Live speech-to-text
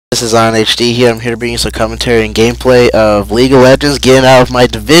This is XieonHD here. I'm here to bring you some commentary and gameplay of League of Legends, getting out of my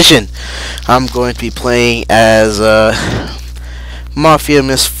division. I'm going to be playing as Mafia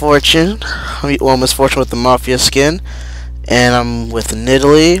Misfortune. Well, Misfortune with the Mafia skin. And I'm with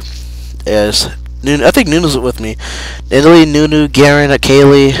Nidalee. I think Nunu's with me. Nidalee, Nunu, Garen,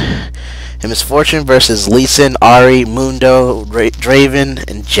 Kaylee, and Misfortune versus Lee Sin, Ari, Mundo, Draven,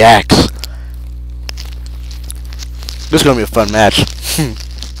 and Jax. This is going to be a fun match.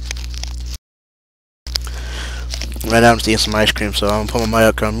 Right now I'm just eating some ice cream, so I'm gonna put my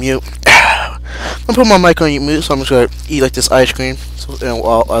mic on mute. I'm gonna put my mic on mute, so I'm just gonna eat like this ice cream, so,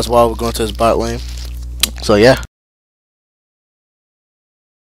 as while we're going to this bot lane. So yeah.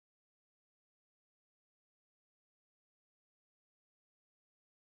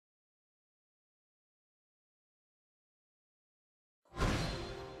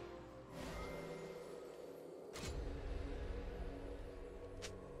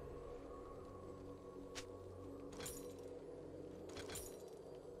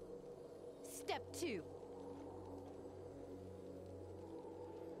 Step 2.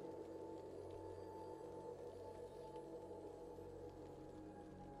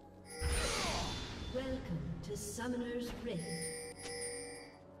 Welcome to Summoner's Rift.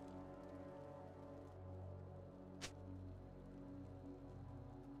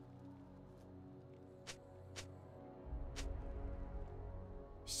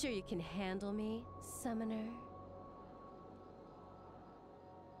 Sure you can handle me, Summoner?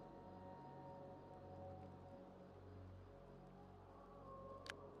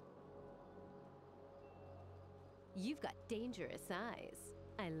 You've got dangerous eyes.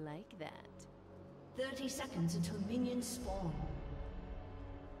 I like that. 30 seconds until minions spawn.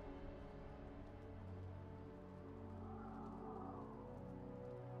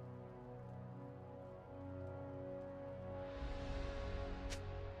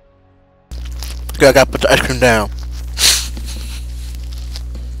 Okay, I gotta put the ice cream down.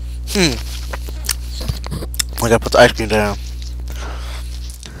 I gotta put the ice cream down.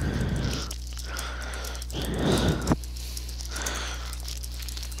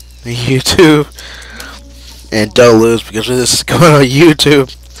 YouTube, and don't lose because this is going on YouTube.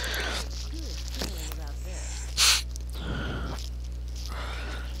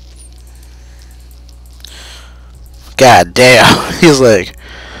 God damn. He's like,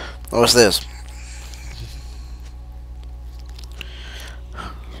 what's this?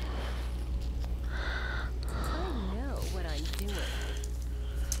 I know what I'm doing.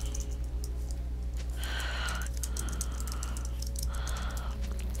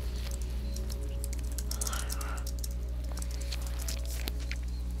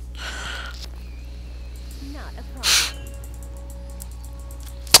 Not a problem.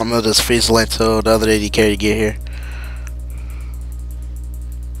 I'm gonna just freeze the lane till the other AD carry get here.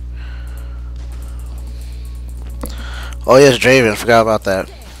 Oh yes, Draven, forgot about that.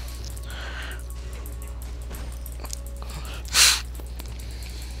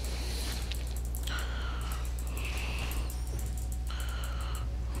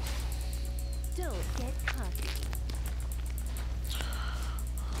 Don't get cocky.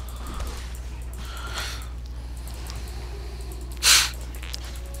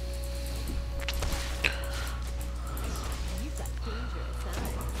 You've got dangerous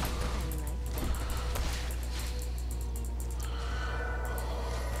eyes. I like that.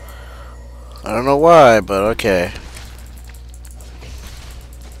 I don't know why, but okay.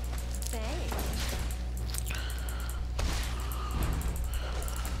 Thanks.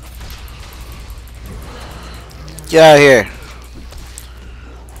 Get out of here.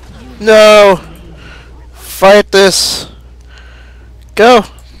 No! Fight this! Go!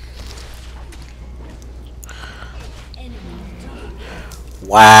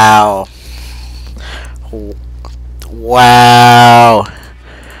 Wow. Wow.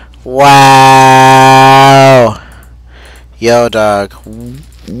 Wow. Yo, dog. What?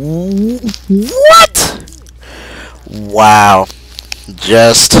 Wow.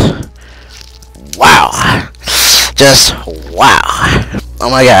 Just wow. Just wow. Oh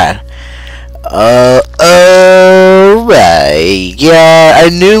my god. Alright. Yeah, I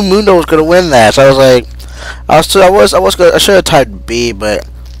knew Mundo was gonna win that, so I was like, I should have typed B, but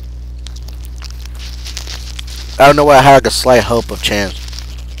I don't know why I had like a slight hope of chance.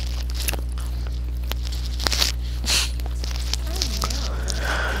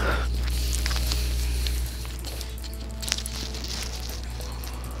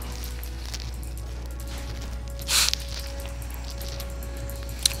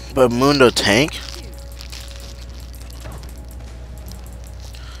 But Mundo tank?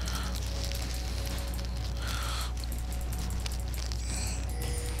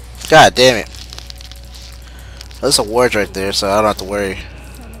 God damn it. There's a ward right there, so I don't have to worry.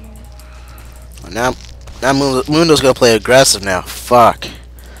 Now Mundo's gonna play aggressive now. Fuck.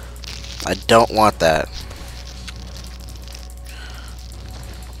 I don't want that.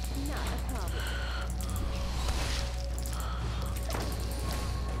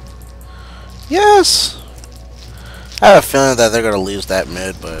 Yes! I have a feeling that they're gonna lose that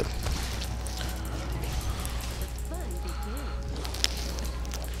mid, but...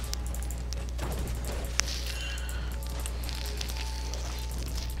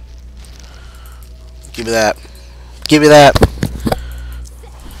 Give me that. Give me that.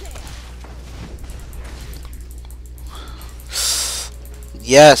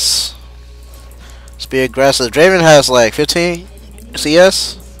 Yes. Let's be aggressive. Draven has like 15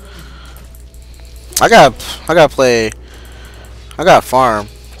 CS. I gotta farm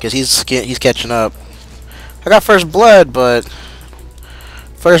because he's catching up. I got first blood, but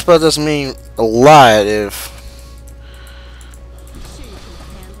first blood doesn't mean a lot if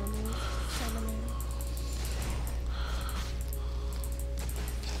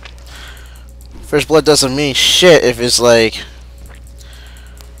first blood doesn't mean shit if it's like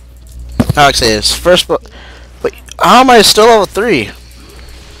how I say this first blood. Wait, how am I still level 3?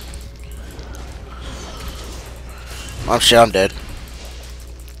 Oh shit, I'm dead.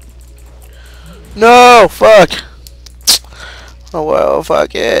 No, fuck. Oh well,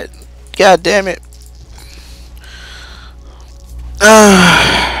 fuck it. God damn it.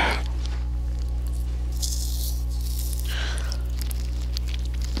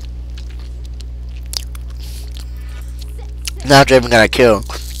 Now Draven got a kill.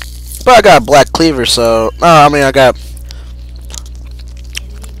 But I got a black cleaver, so I mean I got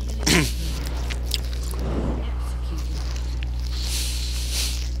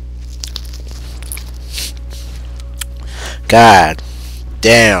God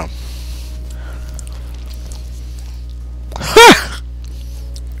damn.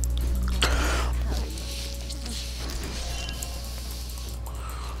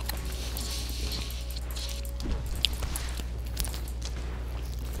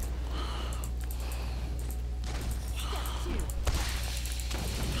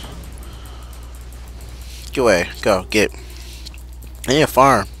 Get away. Go. Get. I need a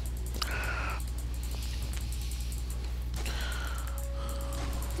farm.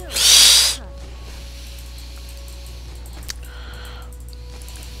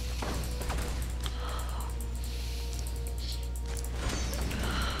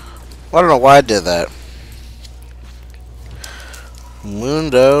 I don't know why I did that.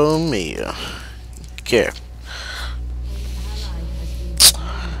 Mundo mia. Okay.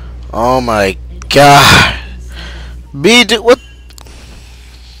 Oh my god. What?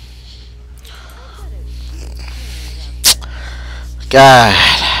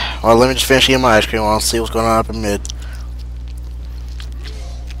 God. Well, let me just finish eating my ice cream while I'll see what's going on up in mid.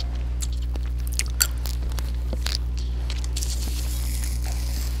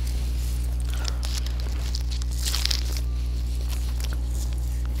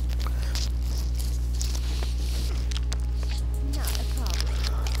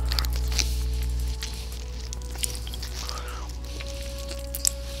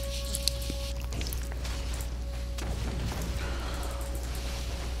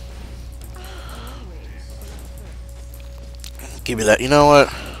 Give me that. You know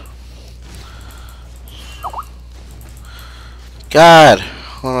what? God.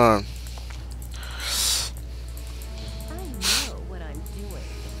 Hold on. I know what I'm doing.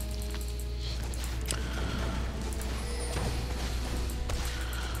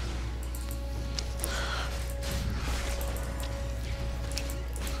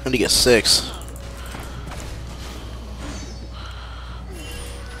 I need to get 6.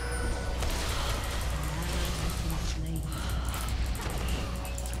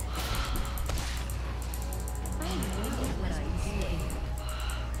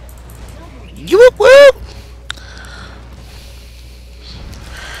 Whoop whoop!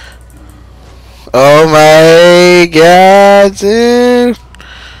 Oh my god, dude!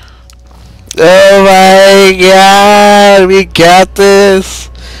 Oh my god, we got this!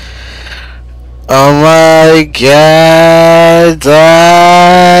 Oh my god,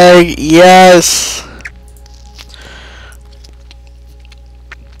 dog! Yes!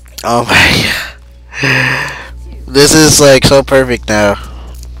 Oh my god. This is like so perfect now.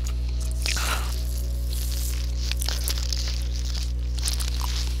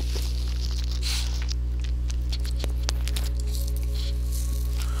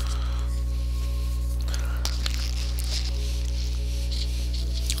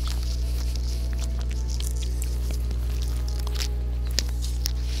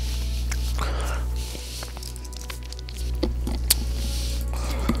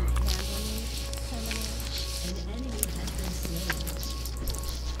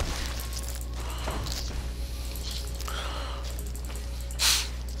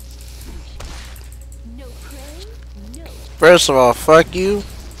 First of all, fuck you.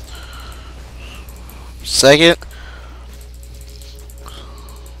 Second,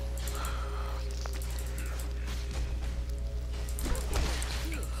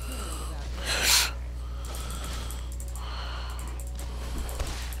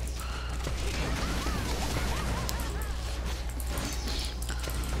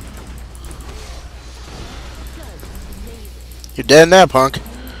 you're dead now, punk.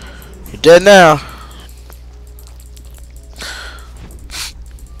 You're dead now.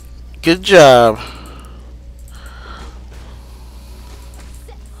 Good job.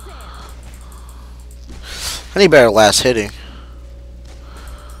 I need better last hitting.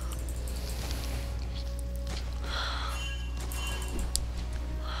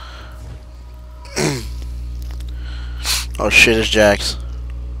 Oh shit, it's Jax.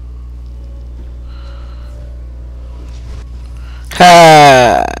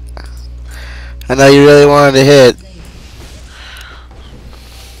 Ha! I know you really wanted to hit.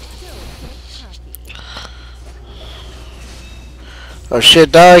 Oh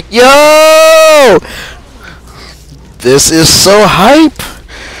shit, dog. Yo! This is so hype.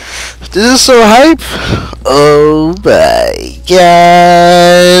 This is so hype. Oh my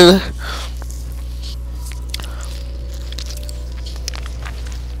god.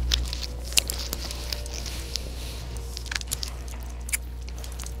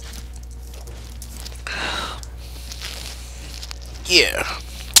 Yeah.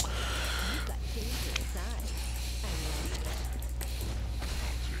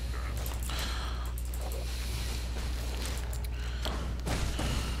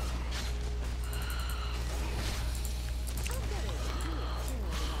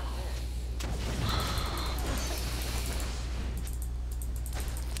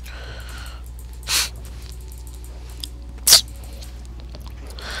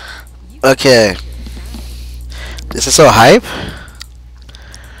 Okay. This is so hype.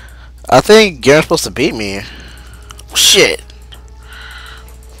 I think Garen's supposed to beat me. Shit.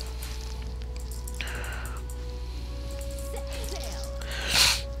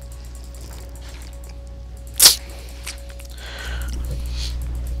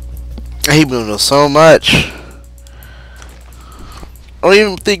 I hate Muno so much. I don't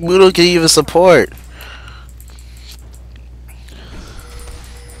even think Muno can even support.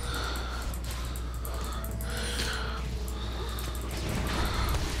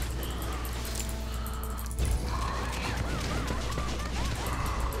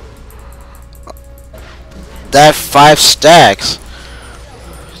 That 5 stacks.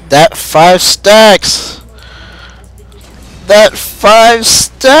 That 5 stacks. That 5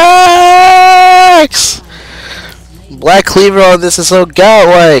 stacks. Black Cleaver on this is so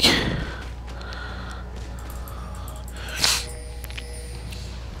godlike.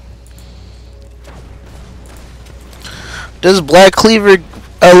 This Black Cleaver,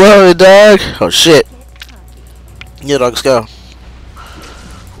 I love it, dog. Oh shit. Yeah, dogs, go.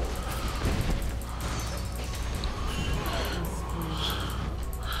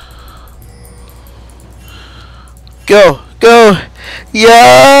 Go, go, yo!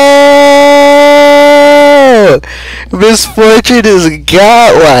 Misfortune is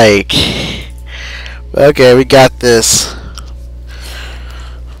godlike. Okay, we got this.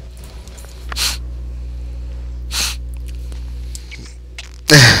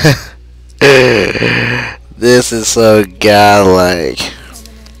 This is so godlike.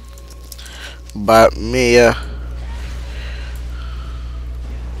 But Mia.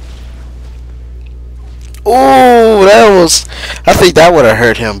 Ooh, that was. I think that would have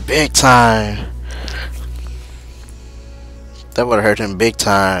hurt him big time. That would have hurt him big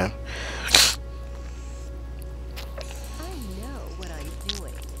time. I know what I'm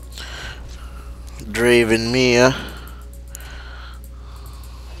doing. Draven Mia.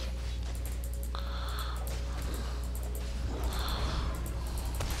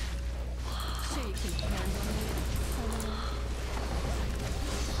 So you can handle me.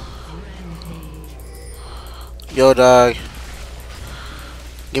 Yo, dog.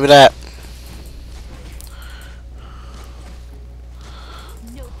 Give me that.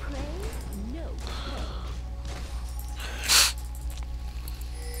 No prey, no prey.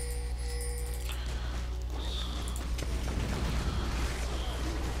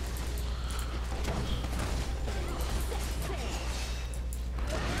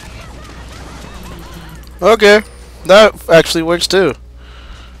 Okay. That actually works too.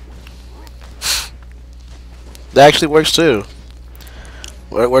 That actually works too.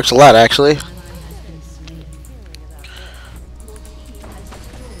 Well, it works a lot, actually.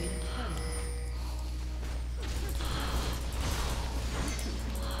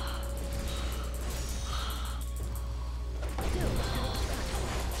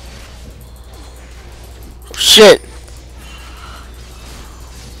 shit.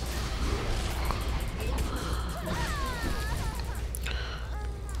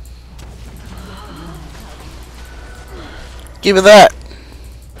 Give me that.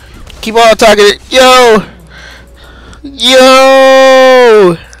 Keep on talking it. Yo!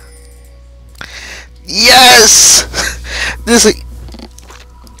 Yo! Yes!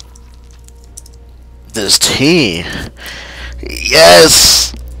 This team.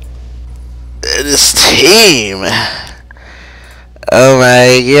 Yes! This team. Oh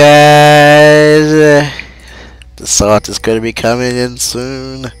my god. The salt is going to be coming in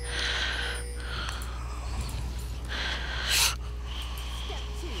soon.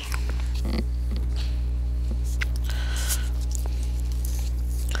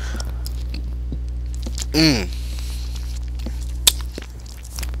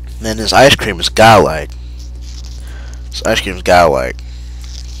 Man, this ice cream is godlike. This ice cream is godlike.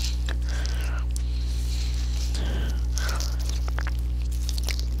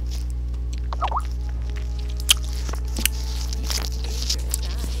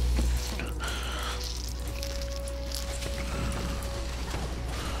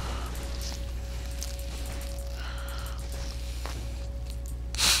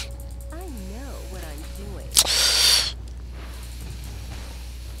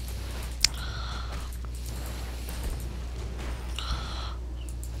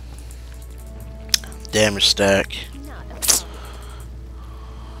 Damage stack.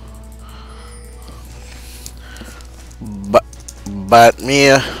 But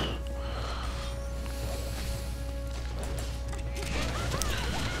Mia.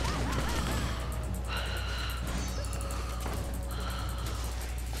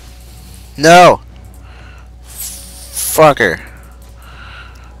 No. Fucker.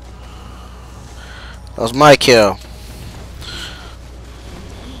 That was my kill.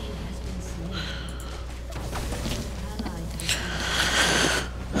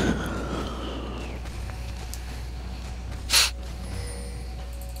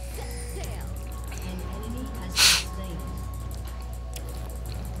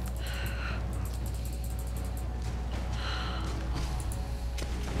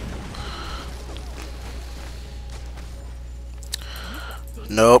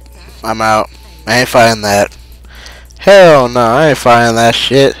 Nope, I'm out. I ain't fighting that. Hell no, I ain't fighting that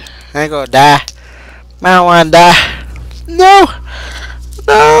shit. I ain't gonna die. I don't wanna die. No!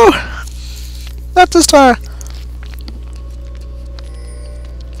 No! Not this time.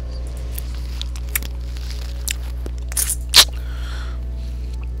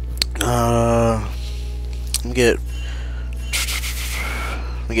 Let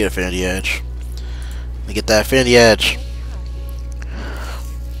me get Affinity Edge. Let me get that Affinity Edge.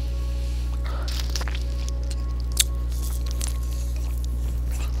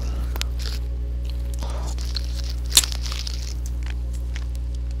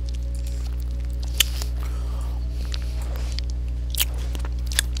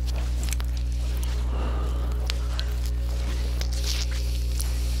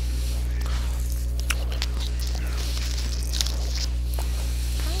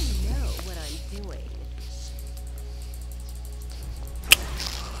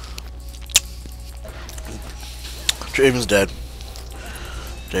 Draven's dead.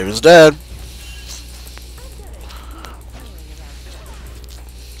 Draven's dead.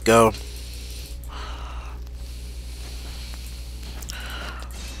 Go.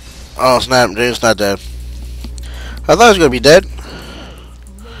 Oh snap, Draven's not dead. I thought he was gonna be dead.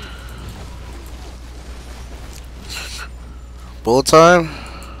 Bullet time.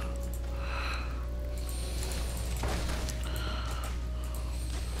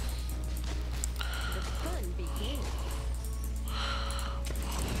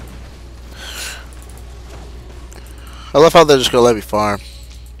 I love how they're just gonna let me farm.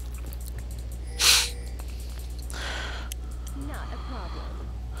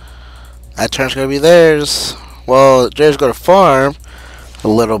 That turn's gonna be theirs. Well, Jay's gonna farm a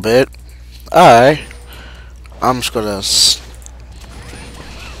little bit. I'm just gonna.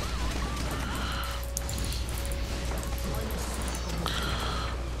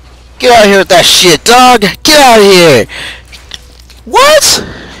 Get out of here with that shit, dog! Get out of here! What?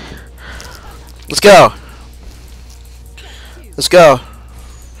 Let's go. Let's go.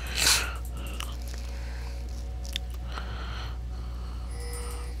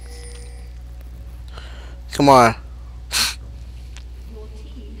 Come on. Your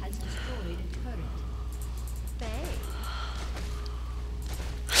team has destroyed a turret.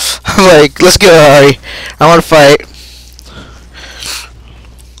 I'm like, let's go, Ari. I want to fight.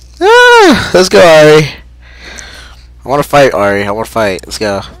 Let's go, Ari. I want to fight, Ari. I want to fight. Let's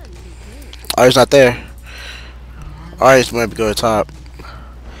go. Ari's not there. Alright, might go to top. An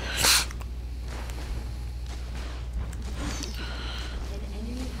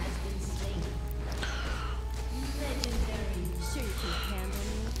enemy has been slain. Legendary. Sure you can handle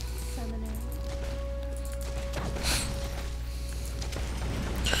me, summoner?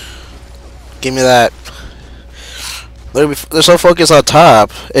 Give me that. They're so focused on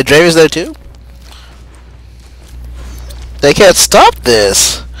top. And Draven's there too? They can't stop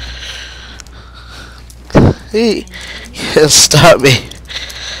this. He can't stop me.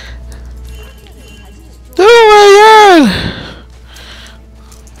 Oh my god!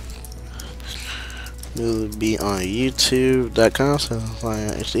 We'll be on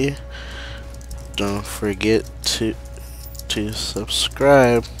YouTube.com/CLEAVER. Don't forget to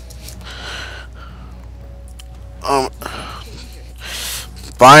subscribe.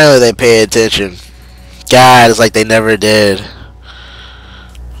 Finally they pay attention. God, it's like they never did.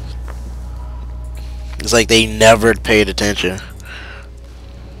 It's like they never paid attention.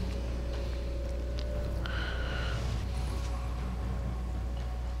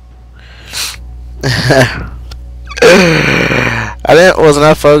 Was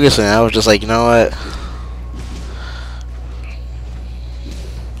not focusing. I was just like, you know what?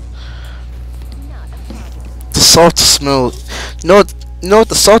 The salt smells. You know what?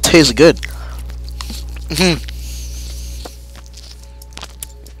 The salt tastes good.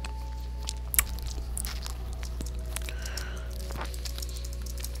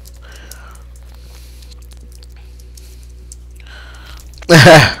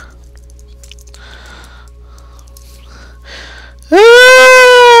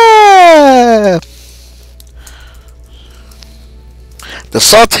 The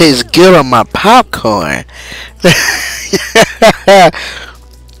salt tastes good on my popcorn.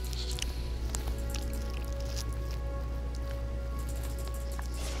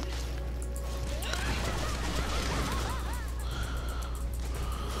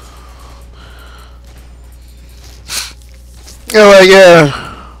 Oh my god.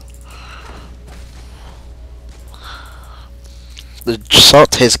 The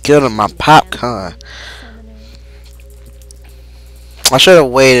salt tastes good on my popcorn. I should have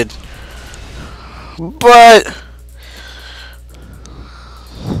waited. But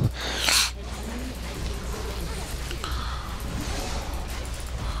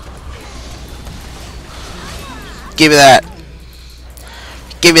give me that.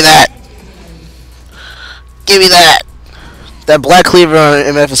 Give me that. Give me that. That black cleaver on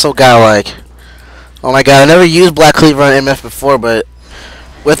MF is so godlike. Oh my god, I never used black cleaver on MF before, but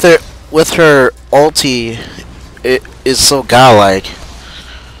with her ulti, it is so godlike.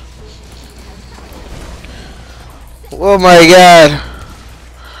 Oh my god.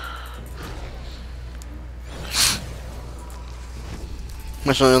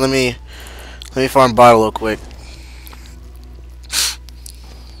 Actually, let me farm bottle real quick.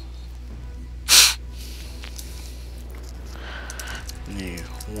 Need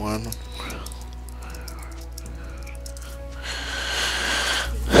one.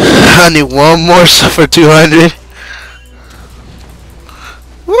 I need one more for 200.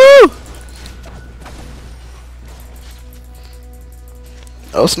 Woo!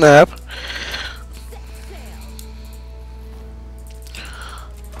 Oh snap.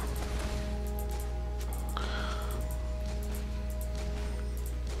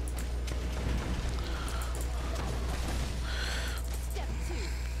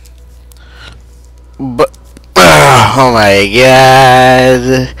 But oh my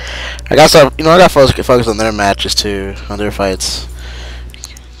god. I got some, I got focus on their matches too, on their fights.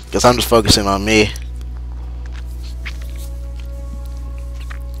 Cause I'm just focusing on me.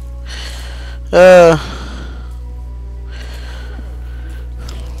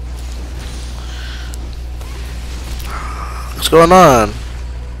 What's going on?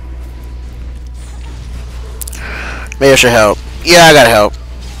 Maybe I should help. Yeah, I gotta help.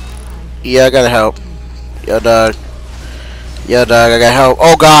 Yeah, I gotta help. Yo, dog. Yo, dog, I gotta help.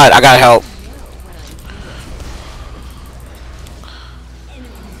 Oh god, I gotta help.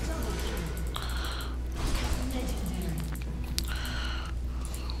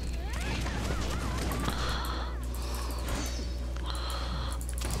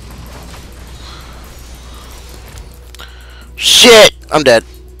 Shit! I'm dead.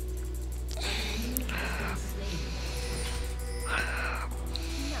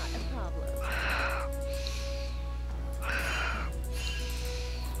 Not a problem.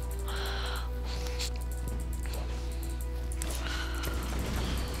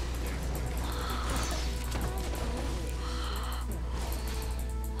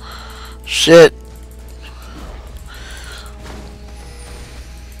 Shit.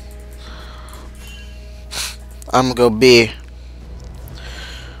 I'm gonna go B.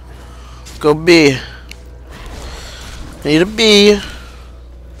 Go B. I need a B.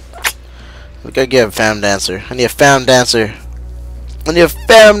 We gotta get a fam dancer. I need a fam dancer. I need a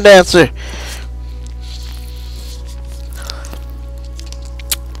fam dancer.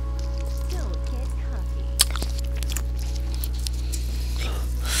 Don't get cocky.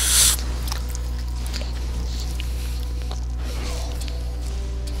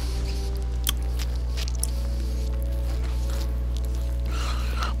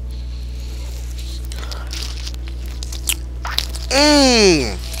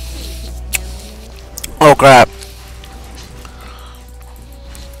 Mmm. Oh crap.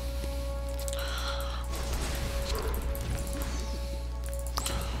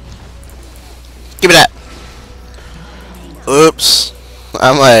 Give me that. Oops.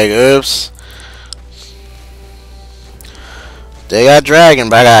 I'm like, oops. They got Dragon,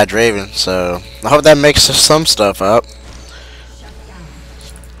 but I got Draven, so I hope that makes some stuff up.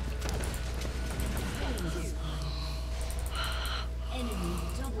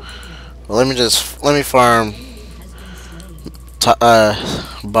 Well, let me farm.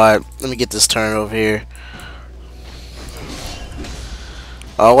 But let me get this turn over here.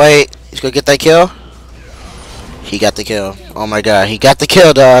 Oh wait, he's gonna get that kill. He got the kill. Oh my god, he got the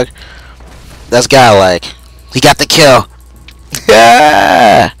kill, dog. That's godlike. He got the kill.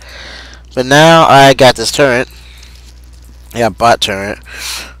 Yeah. But now I got this turret. I got bot turret.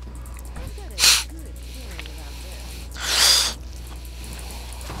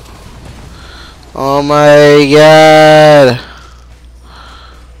 Oh my god.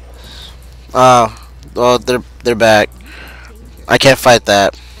 Oh, they're back. I can't fight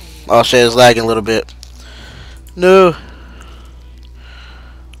that. Oh shit, it's lagging a little bit. No.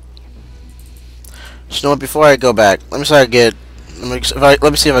 Just know what? Before I go back, let me see if I get.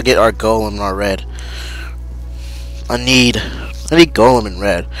 Let me see if I get our golem in our red. I need golem in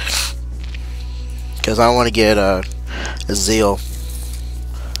red because I want to get a zeal.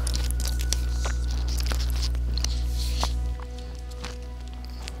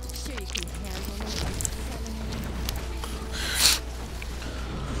 Sure you can handle me.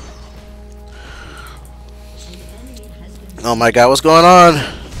 Oh my god, what's going on?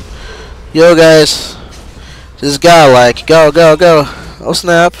 Yo guys, this guy like go. Oh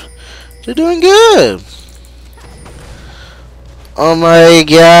snap, they're doing good. Oh my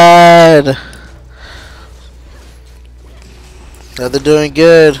god, yeah, they're doing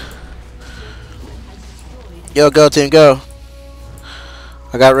good. Yo, go team, go.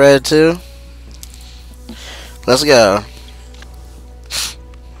 I got red too. Let's go.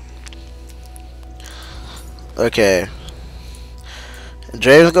 Okay.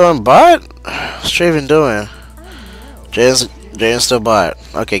 Draven's going bot? What's Draven doing? Draven's still bot.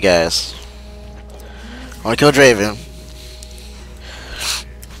 Okay, guys. I want to kill Draven.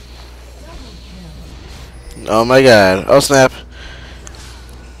 Oh my god. Oh snap.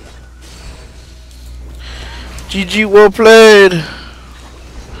 GG, well played.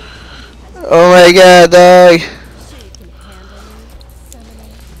 Oh my god, dog. Sure you can handle me.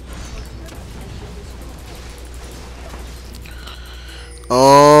 Summoning.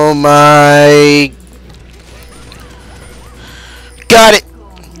 Oh my. Got it.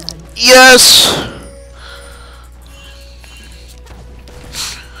 Yes.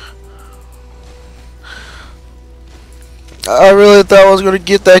 I really thought I was going to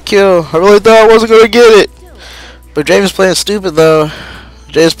get that kill. I really thought I wasn't going to get it. But Draven's playing stupid though.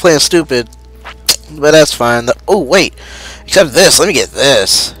 Draven's playing stupid. But that's fine. Oh wait. Except this. Let me get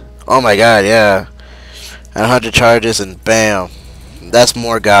this. Oh my god, yeah. And 100 charges and bam. That's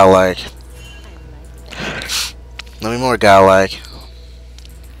more godlike. Let me more godlike.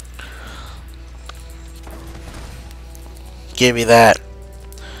 Give me that.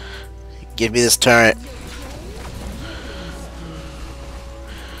 Give me this turret.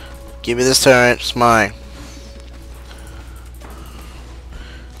 Give me this turret. It's mine.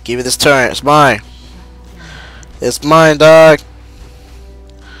 Give me this turret. It's mine. It's mine, dog.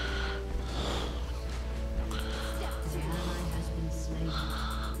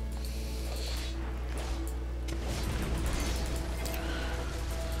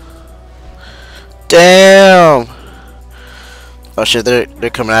 Damn. Oh shit, they're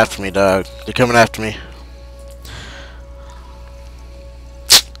coming after me, dog. They're coming after me.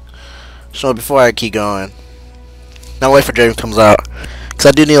 So before I keep going, now wait for Draven comes out, cause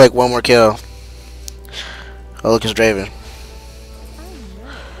I do need like one more kill. Oh look, it's Draven. I know what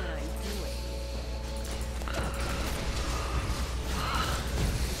I'm doing.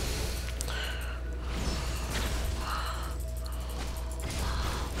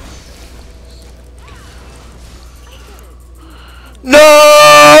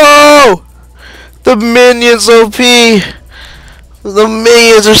 No! The minions OP. The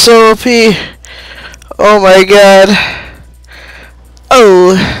minions are so OP. Oh my god.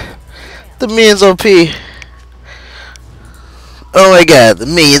 Oh, the minions OP. Oh my god, the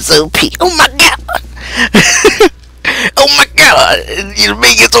minions OP. Oh my god. Oh my god, the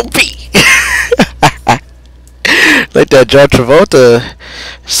minions OP. Like that John Travolta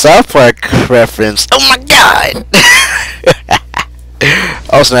South Park reference. Oh my god.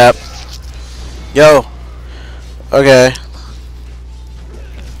 Oh snap. Yo. Okay.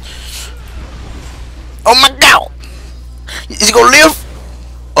 Oh my god. Is he gonna live?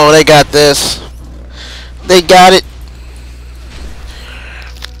 Oh, they got this. They got it.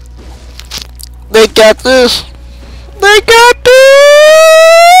 They got this. They got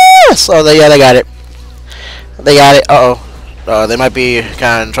this. Oh, they got it. They got it. Uh oh. Oh, they might be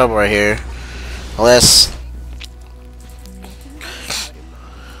kind of in trouble right here. Unless.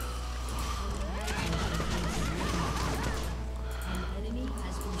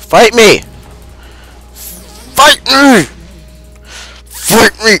 Fight me! Fight me!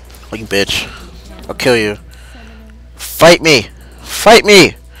 Fight me! Oh, you bitch. I'll kill you. Fight me! Fight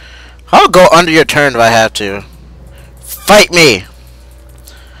me! I'll go under your turn if I have to. Fight me!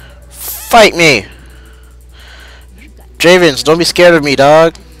 Fight me! Dravens, don't be scared of me,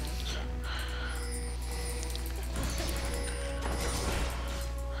 dog.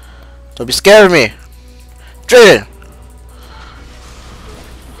 Don't be scared of me. Draven!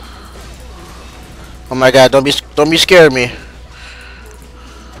 Oh my god, don't be scared of me.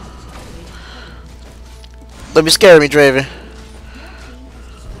 Don't be scared of me, Draven.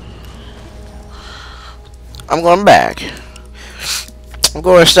 I'm going back. I'm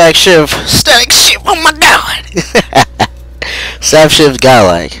going static shiv. Static shiv, oh my god! Static shiv's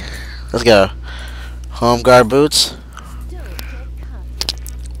godlike. Let's go. Home guard boots.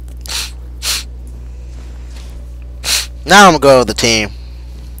 Now I'm gonna go with the team.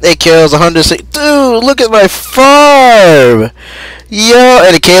 8 kills, 106. Dude, look at my farm! Yo,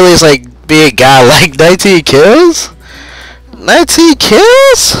 and Kaylee's like being god like 19 kills? 19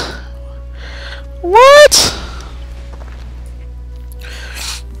 kills? What?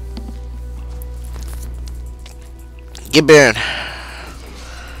 Get Baron.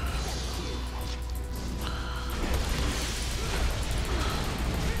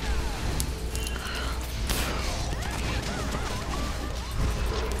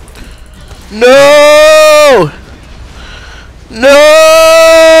 No!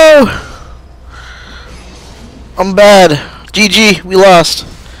 No! I'm bad. GG, we lost.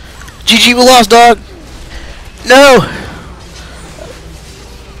 GG, we lost, dog. No!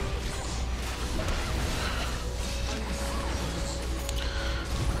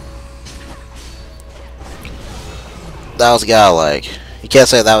 That was godlike. You can't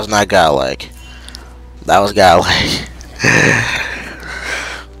say that was not godlike. That was godlike.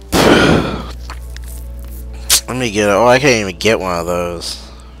 Let me get it. Oh, I can't even get one of those.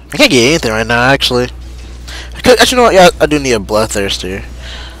 I can't get anything right now, actually. Actually, you know what? Yeah, I do need a bloodthirster.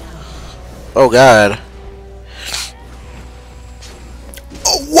 Oh god.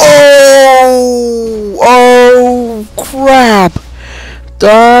 Oh, whoa! Oh crap,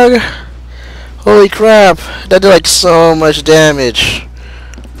 dog! Holy crap! That did like so much damage.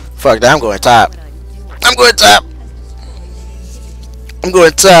 Fuck that! I'm going top. I'm going top. I'm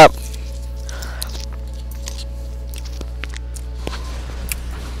going top.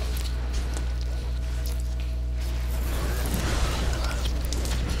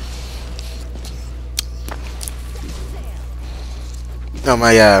 Oh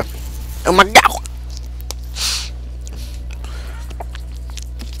my god. Oh my god.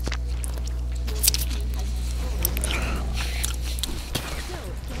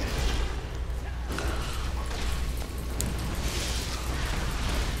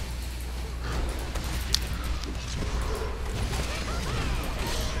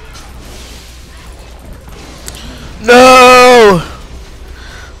 No!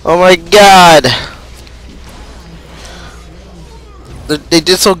 Oh my god. They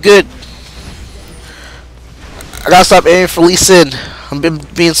did so good. I gotta stop aiming for Lee Sin. I'm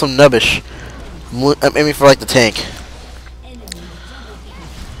being so nubbish. I'm aiming for like the tank.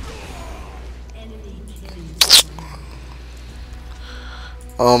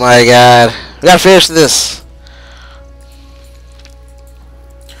 Oh my god. We gotta finish this.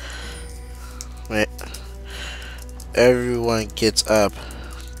 Wait. Everyone gets up.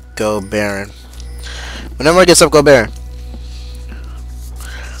 Go Baron. When everyone gets up, go Baron.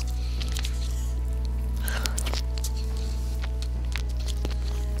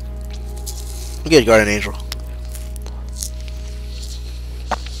 Get Guardian Angel.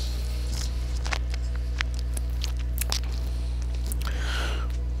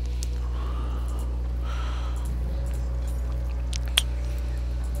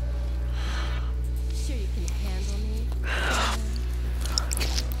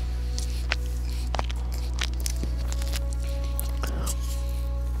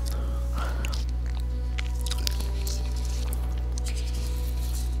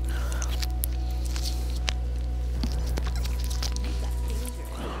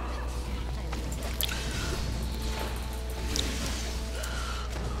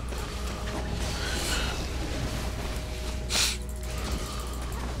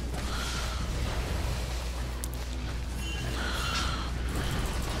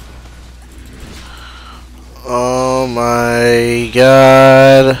 my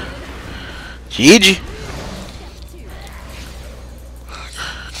god. GG.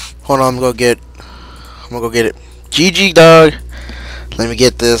 Hold on, I'm gonna go get it. GG, dog. Let me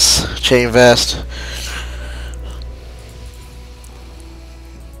get this chain vest.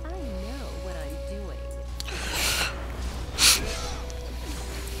 I know what I'm doing.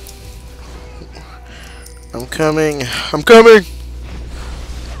 I'm coming. I'm coming.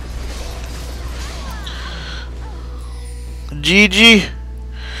 GG.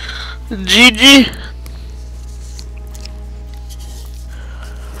 GG.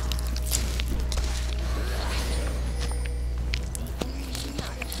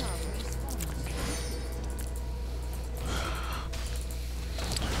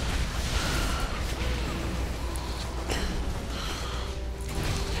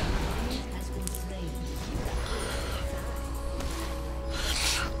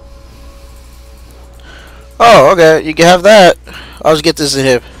 Oh, okay. You can have that. I'll just get this in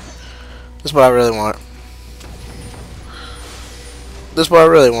here. This is what I really want. This is what I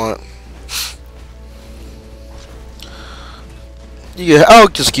really want. You can, I'll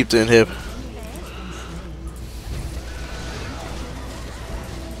just keep the inhib.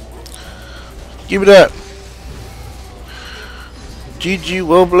 Give me that. GG,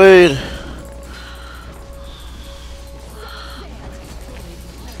 well played.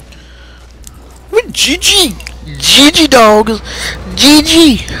 GG! GG, dogs!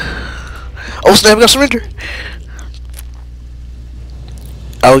 GG! Oh snap, we got surrender!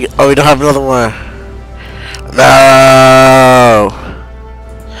 Oh, we don't have another one. No!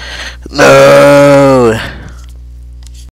 No!